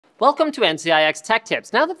Welcome to NCIX Tech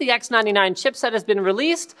Tips. Now that the X99 chipset has been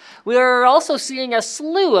released, we're also seeing a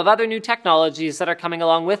slew of other new technologies that are coming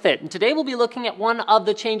along with it. And today we'll be looking at one of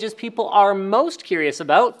the changes people are most curious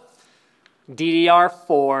about,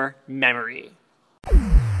 DDR4 memory.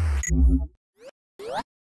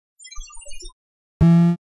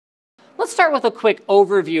 Let's start with a quick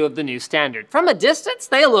overview of the new standard. From a distance,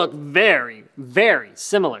 they look very, very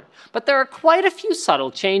similar, but there are quite a few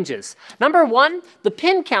subtle changes. Number one, the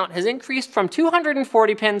pin count has increased from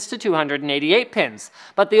 240 pins to 288 pins,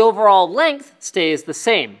 but the overall length stays the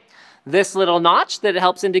same. This little notch that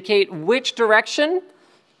helps indicate which direction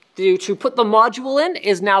to put the module in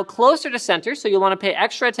is now closer to center, so you'll want to pay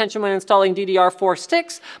extra attention when installing DDR4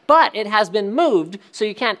 sticks, but it has been moved so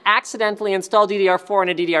you can't accidentally install DDR4 in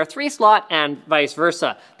a DDR3 slot and vice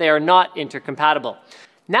versa. They are not intercompatible.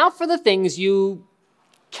 Now for the things you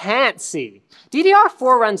can't see.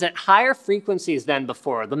 DDR4 runs at higher frequencies than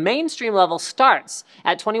before. The mainstream level starts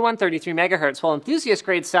at 2133 megahertz, while enthusiast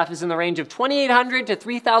grade stuff is in the range of 2800 to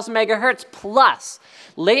 3000 megahertz plus.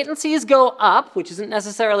 Latencies go up, which isn't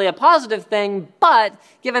necessarily a positive thing, but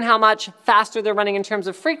given how much faster they're running in terms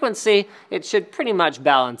of frequency, it should pretty much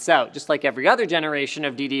balance out, just like every other generation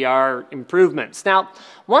of DDR improvements. Now,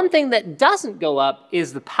 one thing that doesn't go up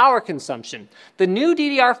is the power consumption. The new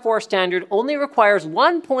DDR4 standard only requires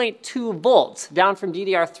 1.2 volts, down from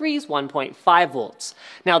DDR3's 1.5 volts.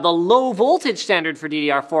 Now, the low voltage standard for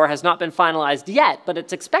DDR4 has not been finalized yet, but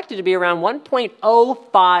it's expected to be around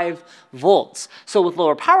 1.05 volts. So with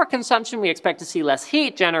lower power consumption, we expect to see less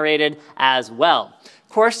heat generated as well.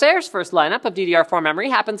 Corsair's first lineup of DDR4 memory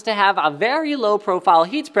happens to have a very low profile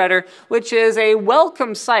heat spreader, which is a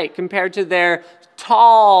welcome sight compared to their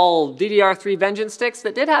tall DDR3 Vengeance sticks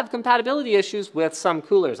that did have compatibility issues with some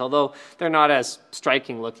coolers, although they're not as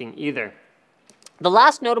striking looking either. The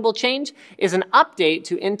last notable change is an update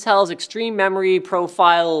to Intel's Extreme Memory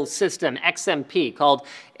Profile System, XMP, called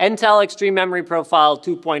Intel Extreme Memory Profile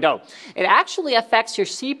 2.0. It actually affects your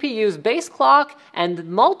CPU's base clock and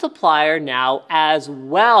multiplier now as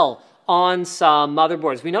well on some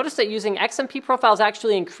motherboards. We noticed that using XMP profiles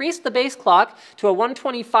actually increased the base clock to a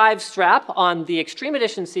 125 strap on the Extreme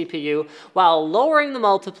Edition CPU while lowering the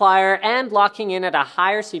multiplier and locking in at a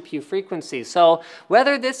higher CPU frequency. So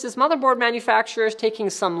whether this is motherboard manufacturers taking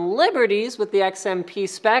some liberties with the XMP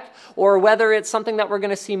spec or whether it's something that we're going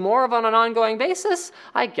to see more of on an ongoing basis,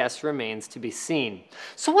 I guess remains to be seen.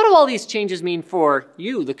 So what do all these changes mean for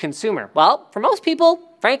you, the consumer? Well, for most people,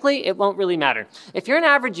 frankly, it won't really matter. If you're an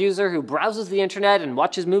average user who browses the internet and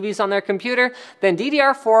watches movies on their computer, then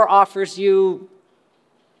DDR4 offers you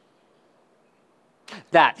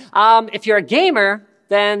that. If you're a gamer,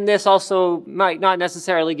 then this also might not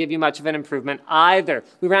necessarily give you much of an improvement either.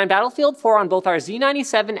 We ran Battlefield 4 on both our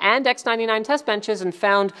Z97 and X99 test benches and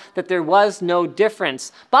found that there was no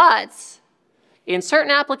difference. But in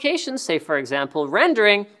certain applications, say for example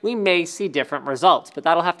rendering, we may see different results, but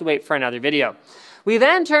that'll have to wait for another video. We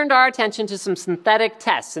then turned our attention to some synthetic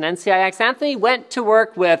tests, and NCIX Anthony went to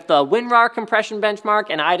work with the WinRAR compression benchmark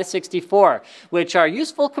and IDA64, which are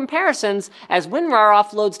useful comparisons as WinRAR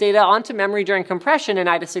offloads data onto memory during compression, and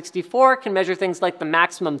IDA64 can measure things like the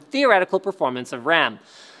maximum theoretical performance of RAM.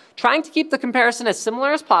 Trying to keep the comparison as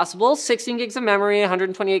similar as possible, 16 gigs of memory,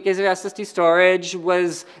 128 gigs of SSD storage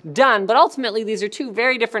was done, but ultimately these are two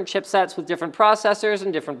very different chipsets with different processors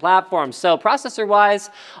and different platforms. So processor-wise,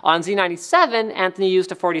 on Z97, Anthony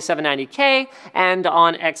used a 4790K, and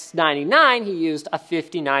on X99, he used a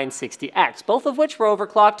 5960X, both of which were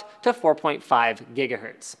overclocked to 4.5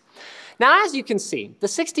 gigahertz. Now, as you can see, the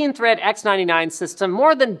 16-thread X99 system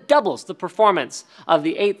more than doubles the performance of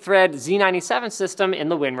the 8-thread Z97 system in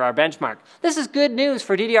the WinRAR benchmark. This is good news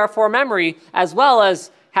for DDR4 memory, as well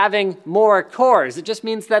as having more cores. It just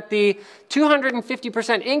means that the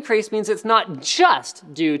 250% increase means it's not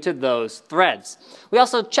just due to those threads. We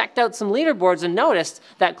also checked out some leaderboards and noticed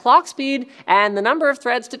that clock speed and the number of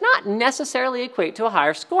threads did not necessarily equate to a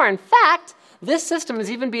higher score. In fact, this system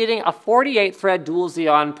is even beating a 48-thread dual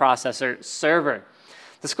Xeon processor server.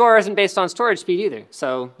 The score isn't based on storage speed either,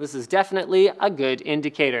 so this is definitely a good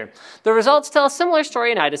indicator. The results tell a similar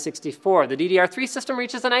story in IDA64. The DDR3 system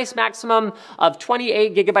reaches a nice maximum of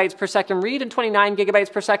 28 gigabytes per second read and 29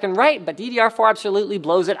 gigabytes per second write, but DDR4 absolutely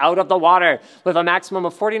blows it out of the water with a maximum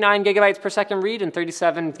of 49 gigabytes per second read and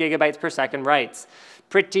 37 gigabytes per second writes.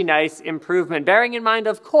 Pretty nice improvement, bearing in mind,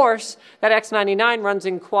 of course, that X99 runs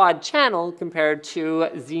in quad channel compared to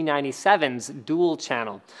Z97's dual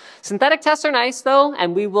channel. Synthetic tests are nice, though,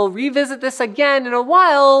 and we will revisit this again in a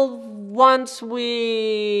while once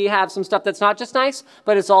we have some stuff that's not just nice,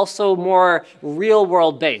 but it's also more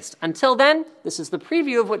real-world based. Until then, this is the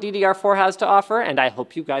preview of what DDR4 has to offer, and I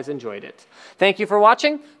hope you guys enjoyed it. Thank you for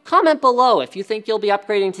watching. Comment below if you think you'll be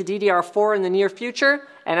upgrading to DDR4 in the near future.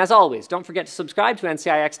 And as always, don't forget to subscribe to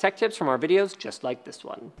NCIX Tech Tips for more videos just like this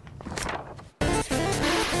one.